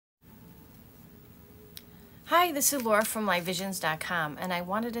Hi, this is Laura from LIVEVISIONZ.com, and I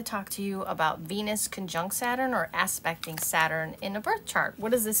wanted to talk to you about Venus conjunct Saturn or aspecting Saturn in a birth chart.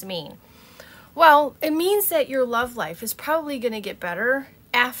 What does this mean? Well, it means that your love life is probably going to get better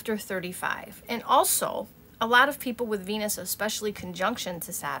after 35. And also, a lot of people with Venus, especially conjunction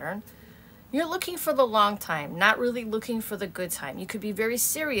to Saturn, you're looking for the long time, not really looking for the good time. You could be very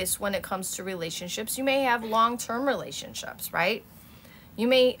serious when it comes to relationships. You may have long-term relationships, right? You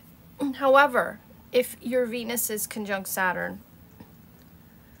may, however, if your Venus is conjunct Saturn,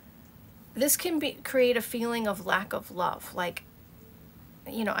 this can create a feeling of lack of love. Like,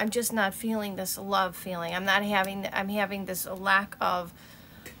 you know, I'm just not feeling this love feeling. I'm having this lack of,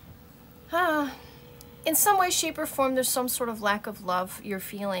 in some way, shape, or form, there's some sort of lack of love you're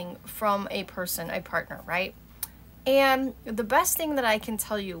feeling from a person, a partner, right? And the best thing that I can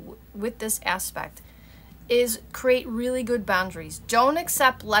tell you with this aspect is create really good boundaries. Don't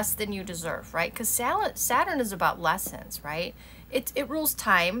accept less than you deserve, right? Because Saturn is about lessons, right? It rules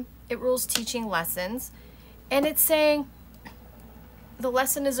time. It rules teaching lessons. And it's saying the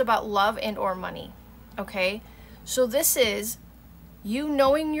lesson is about love and or money, okay? So this is you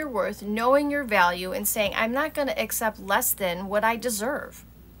knowing your worth, knowing your value, and saying, I'm not going to accept less than what I deserve,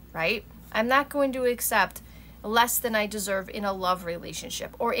 right? I'm not going to accept less than I deserve in a love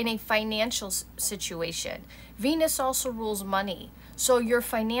relationship or in a financial situation. Venus also rules money. So your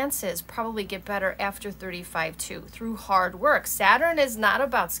finances probably get better after 35 too, through hard work. Saturn is not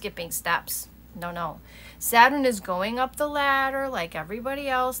about skipping steps. No. Saturn is going up the ladder like everybody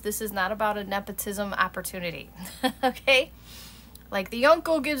else. This is not about a nepotism opportunity, okay? Like the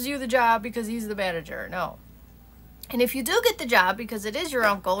uncle gives you the job because he's the manager. No. And if you do get the job because it is your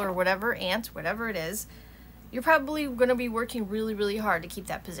uncle or whatever, aunt, whatever it is, you're probably going to be working really, really hard to keep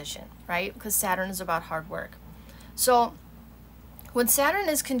that position, right? Because Saturn is about hard work. So when Saturn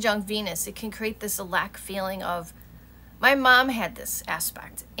is conjunct Venus, it can create this lack feeling of, my mom had this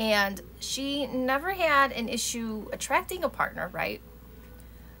aspect, and she never had an issue attracting a partner, right?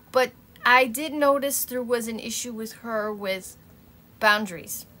 But I did notice there was an issue with her with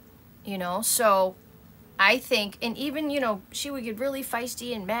boundaries, you know? So I think, and even, you know, she would get really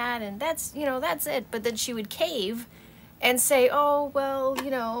feisty and mad, and that's, you know, that's it. But then she would cave and say, oh, well, you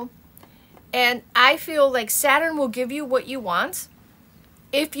know, and I feel like Saturn will give you what you want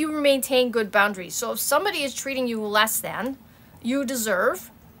if you maintain good boundaries. So if somebody is treating you less than you deserve,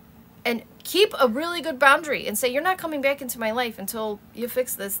 and keep a really good boundary and say, you're not coming back into my life until you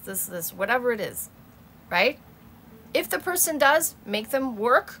fix this, whatever it is, right? If the person does, make them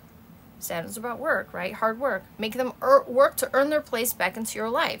work. Saturn's about work, right? Hard work. Make them work to earn their place back into your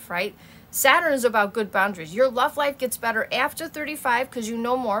life, right? Saturn is about good boundaries. Your love life gets better after 35 because you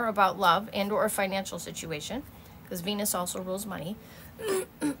know more about love and or a financial situation, because Venus also rules money.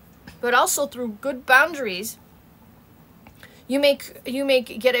 But also through good boundaries, you may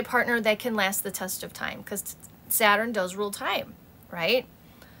get a partner that can last the test of time, because Saturn does rule time, right?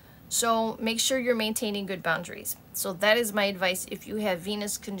 So make sure you're maintaining good boundaries. So that is my advice if you have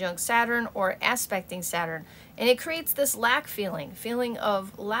Venus conjunct Saturn or aspecting Saturn. And it creates this feeling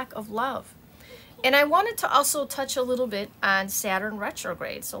of lack of love. And I wanted to also touch a little bit on Saturn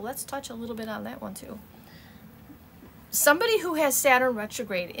retrograde. So let's touch a little bit on that one too. Somebody who has Saturn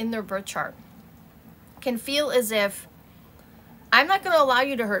retrograde in their birth chart can feel as if, I'm not going to allow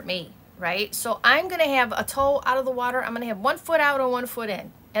you to hurt me, right? So I'm going to have a toe out of the water. I'm going to have 1 foot out and 1 foot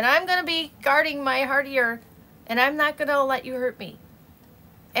in. And I'm going to be guarding my heart here, and I'm not going to let you hurt me.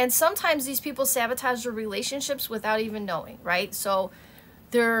 And sometimes these people sabotage their relationships without even knowing, right? So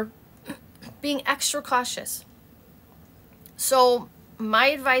they're being extra cautious. So my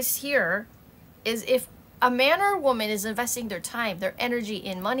advice here is, if a man or a woman is investing their time, their energy,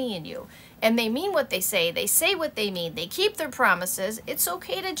 and money in you, and they mean what they say what they mean, they keep their promises, it's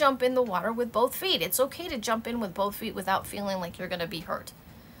okay to jump in the water with both feet. It's okay to jump in with both feet without feeling like you're going to be hurt.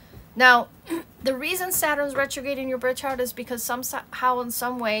 Now, the reason Saturn's retrograde in your birth chart is because somehow, in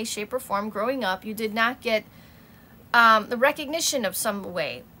some way, shape, or form, growing up, you did not get the recognition of some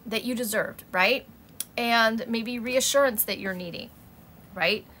way that you deserved, right? And maybe reassurance that you're needing,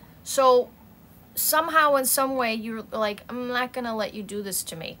 right? So somehow, in some way, you're like, I'm not going to let you do this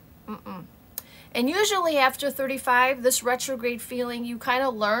to me. And usually after 35, this retrograde feeling, you kind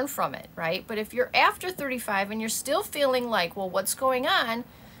of learn from it, right? But if you're after 35 and you're still feeling like, well, what's going on?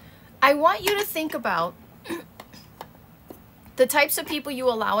 I want you to think about the types of people you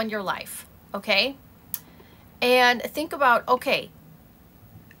allow in your life, okay? And think about, okay,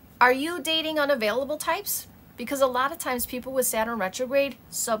 are you dating unavailable types? Because a lot of times people with Saturn retrograde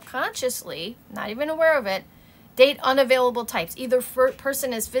subconsciously, not even aware of it, Date unavailable types. Either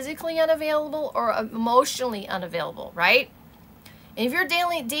person is physically unavailable or emotionally unavailable, right? And if you're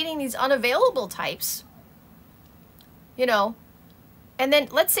dating these unavailable types, you know, and then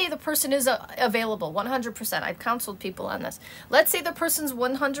let's say the person is available 100%. I've counseled people on this. Let's say the person's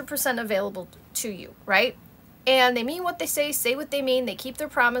 100% available to you, right? And they mean what they say what they mean, they keep their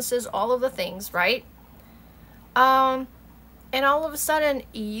promises, all of the things, right? And all of a sudden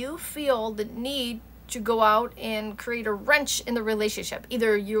you feel the need to go out and create a wrench in the relationship.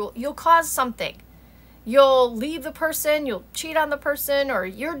 Either you'll cause something. You'll leave the person, you'll cheat on the person, or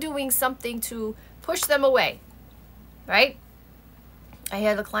you're doing something to push them away, right? I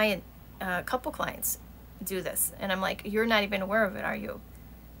had a couple clients do this, and I'm like, you're not even aware of it, are you?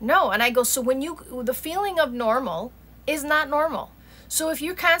 No. And I go, so the feeling of normal is not normal. So if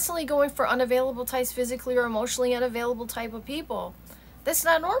you're constantly going for unavailable types, physically or emotionally unavailable type of people, that's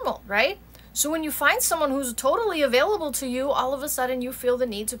not normal, right? So when you find someone who's totally available to you, all of a sudden you feel the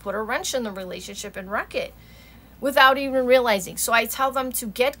need to put a wrench in the relationship and wreck it without even realizing. So I tell them to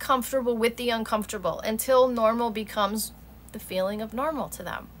get comfortable with the uncomfortable until normal becomes the feeling of normal to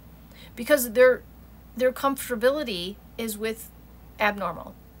them, because their comfortability is with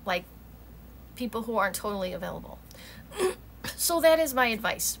abnormal, like people who aren't totally available. So that is my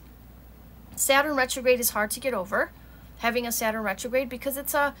advice. Saturn retrograde is hard to get over, having a Saturn retrograde, because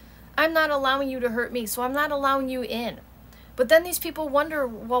I'm not allowing you to hurt me, so I'm not allowing you in. But then these people wonder,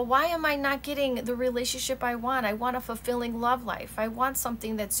 well, why am I not getting the relationship I want? I want a fulfilling love life. I want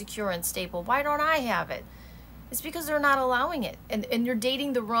something that's secure and stable. Why don't I have it? It's because they're not allowing it. And you're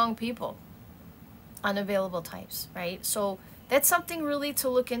dating the wrong people. Unavailable types, right? So that's something really to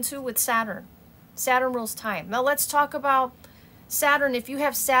look into with Saturn. Saturn rules time. Now let's talk about Saturn. If you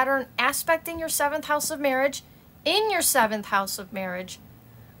have Saturn aspecting your 7th house of marriage, in your 7th house of marriage,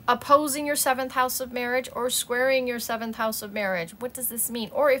 opposing your 7th house of marriage, or squaring your 7th house of marriage. What does this mean?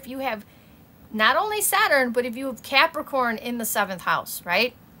 Or if you have not only Saturn, but if you have Capricorn in the 7th house,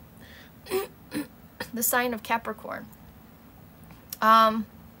 right? The sign of Capricorn.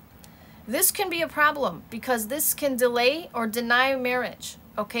 This can be a problem because this can delay or deny marriage,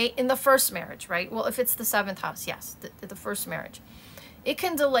 okay? In the first marriage, right? Well, if it's the 7th house, yes, the first marriage. It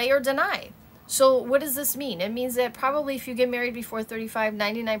can delay or deny. So what does this mean? It means that probably if you get married before 35,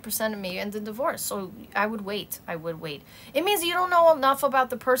 99% of me end in divorce. So I would wait. I would wait. It means you don't know enough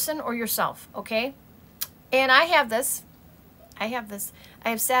about the person or yourself, okay? And I have this. I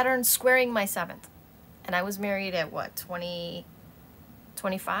have Saturn squaring my 7th. And I was married at what,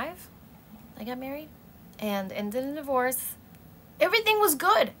 25? I got married and ended in divorce. Everything was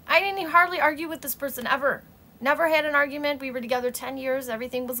good. I didn't hardly argue with this person ever. Never had an argument. We were together 10 years.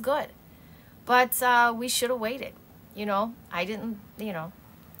 Everything was good. But we should have waited. You know, I didn't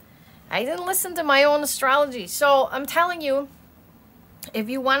listen to my own astrology. So I'm telling you, if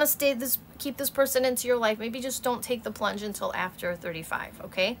you want to keep this person into your life, maybe just don't take the plunge until after 35,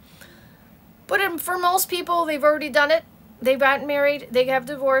 okay? But for most people, they've already done it. They've gotten married, they have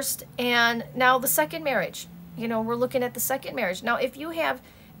divorced, and now the second marriage. You know, we're looking at the second marriage. Now, if you have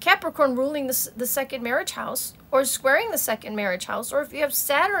Capricorn ruling the second marriage house, or squaring the second marriage house, or if you have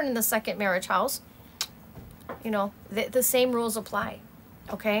Saturn in the second marriage house, you know, the same rules apply,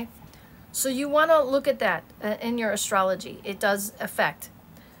 okay? So you want to look at that in your astrology. It does affect.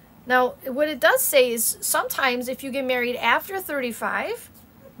 Now, what it does say is sometimes if you get married after 35,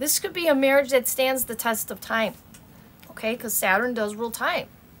 this could be a marriage that stands the test of time. Okay, because Saturn does rule time.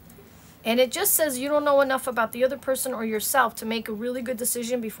 And it just says you don't know enough about the other person or yourself to make a really good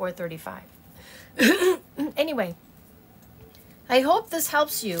decision before 35. Anyway, I hope this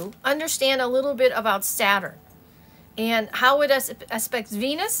helps you understand a little bit about Saturn and how it aspects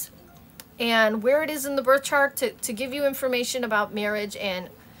Venus and where it is in the birth chart to give you information about marriage.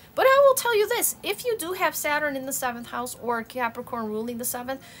 But I will tell you this, if you do have Saturn in the 7th house or Capricorn ruling the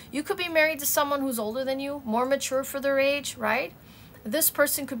 7th, you could be married to someone who's older than you, more mature for their age, right? This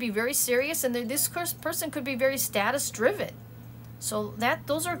person could be very serious, and this person could be very status driven. So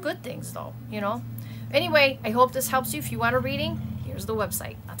those are good things though, you know. Anyway, I hope this helps you. If you want a reading, here's the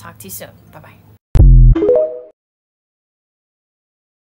website. I'll talk to you soon. Bye-bye.